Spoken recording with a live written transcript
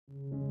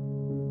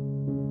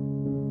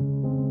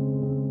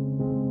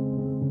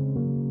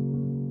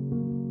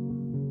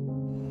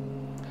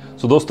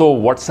दोस्तों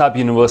WhatsApp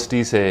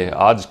university से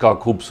आज का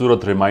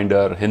खूबसूरत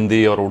रिमाइंडर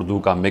हिंदी और उर्दू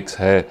का मिक्स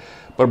है,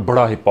 पर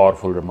बड़ा ही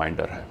पावरफुल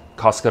रिमाइंडर है।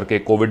 खास करके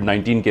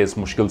कोविड-19 के इस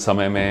मुश्किल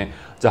समय में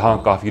जहां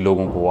काफ़ी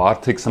लोगों को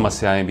आर्थिक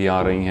समस्याएं भी आ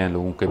रही हैं,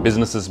 लोगों के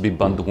बिजनेसेस भी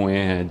बंद हुए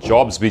हैं,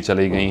 जॉब्स भी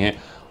चली गई हैं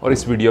और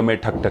इस वीडियो में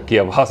ठक ठक की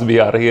आवाज़ भी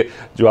आ रही है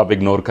जो आप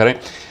इग्नोर करें।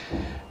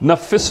 न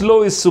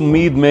फिसलो इस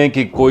उम्मीद में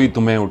कि कोई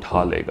तुम्हें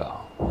उठा लेगा,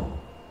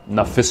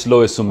 न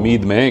फिसलो इस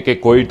उम्मीद में कि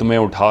कोई तुम्हें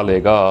उठा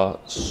लेगा।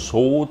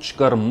 सोच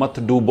कर मत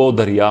डूबो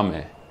दरिया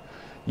में,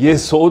 ये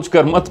सोच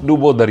कर मत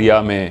डूबो दरिया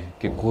में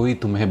कि कोई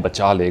तुम्हें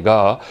बचा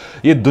लेगा।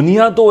 ये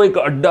दुनिया तो एक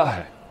अड्डा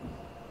है,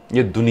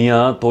 ये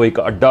दुनिया तो एक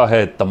अड्डा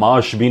है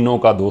तमाशबीनों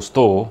का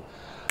दोस्तों।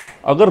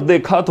 अगर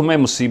देखा तुम्हें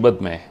मुसीबत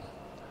में,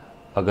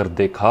 अगर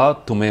देखा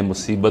तुम्हें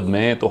मुसीबत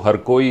में तो हर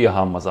कोई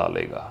यहाँ मज़ा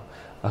लेगा।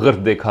 अगर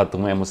देखा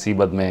तुम्हें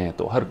मुसीबत में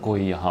तो हर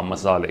कोई यहाँ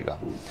मज़ा लेगा।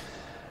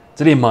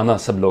 चलिए माना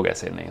सब लोग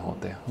ऐसे नहीं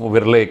होते, वो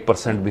विरले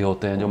 1% भी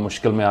होते हैं जो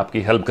मुश्किल में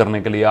आपकी हेल्प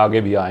करने के लिए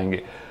आगे भी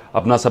आएंगे,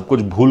 अपना सब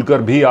कुछ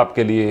भूलकर भी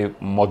आपके लिए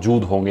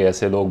मौजूद होंगे।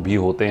 ऐसे लोग भी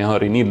होते हैं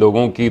और इन्हीं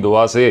लोगों की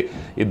दुआ से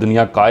ये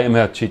दुनिया कायम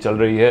है, अच्छी चल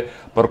रही है।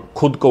 पर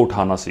खुद को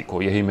उठाना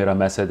सीखो, यही मेरा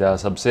मैसेज है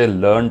सबसे।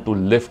 Learn to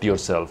lift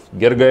yourself.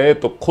 गिर गए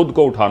तो खुद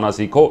को उठाना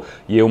सीखो,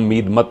 ये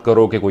उम्मीद मत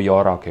करो कि कोई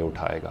और आके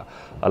उठाएगा।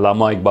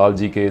 अल्लामा इकबाल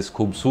जी के इस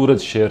खूबसूरत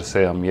शेर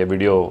से हम ये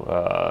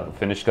वीडियो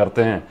फिनिश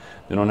करते हैं,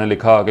 जिन्होंने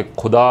लिखा कि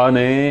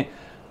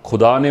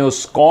खुदा ने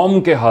उस कौम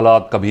के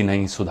हालात कभी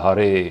नहीं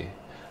सुधारे,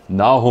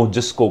 ना हो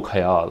जिसको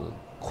ख्याल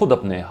खुद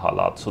अपने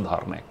हालात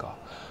सुधारने का।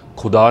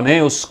 खुदा ने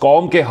उस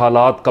कौम के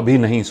हालात कभी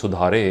नहीं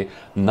सुधारे,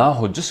 ना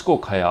हो जिसको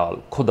ख्याल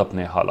खुद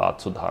अपने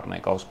हालात सुधारने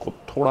का। उसको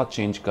थोड़ा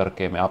चेंज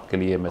करके मैं आपके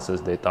लिए मैसेज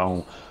देता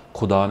हूँ,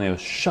 खुदा ने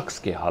उस शख्स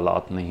के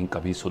हालात नहीं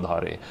कभी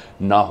सुधारे,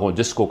 ना हो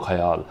जिसको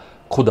ख्याल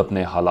खुद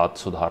अपने हालात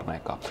सुधारने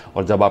का।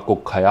 और जब आपको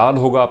ख्याल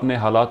होगा अपने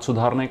हालात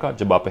सुधारने का,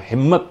 जब आप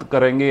हिम्मत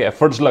करेंगे,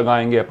 एफर्ट्स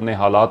लगाएंगे अपने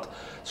हालात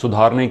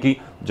सुधारने की,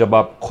 जब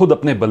आप खुद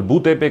अपने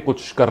बलबूते पे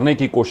कुछ करने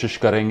की कोशिश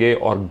करेंगे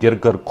और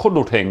गिरकर खुद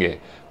उठेंगे,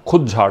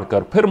 खुद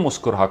झाड़कर फिर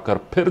मुस्कुराकर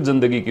फिर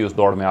जिंदगी की उस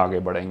दौड़ में आगे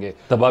बढ़ेंगे,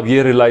 तब आप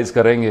ये रियलाइज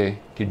करेंगे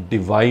कि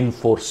डिवाइन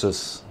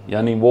फोर्सेस,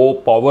 यानी वो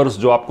पावर्स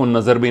जो आपको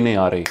नजर भी नहीं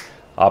आ रही,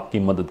 आपकी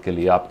मदद के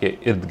लिए आपके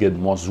इर्द गिर्द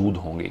मौजूद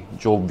होंगी।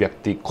 जो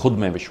व्यक्ति खुद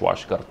में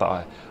विश्वास करता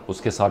है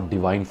उसके साथ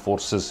डिवाइन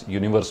फोर्सेस,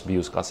 यूनिवर्स भी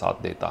उसका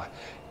साथ देता है।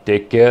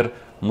 टेक केयर,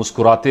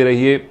 मुस्कुराते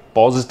रहिए,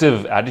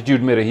 पॉजिटिव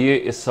एटीट्यूड में रहिए।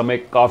 इस समय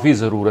काफ़ी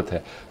ज़रूरत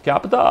है। क्या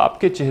पता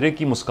आपके चेहरे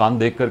की मुस्कान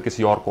देखकर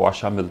किसी और को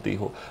आशा मिलती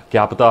हो,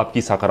 क्या पता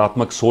आपकी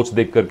सकारात्मक सोच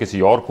देखकर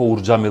किसी और को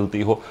ऊर्जा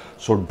मिलती हो।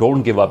 So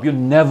don't give up, you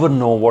never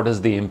know what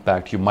is the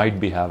impact you might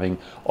be having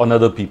on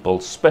other people,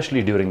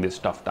 specially during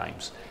this tough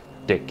times.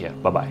 Take care,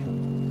 bye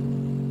bye.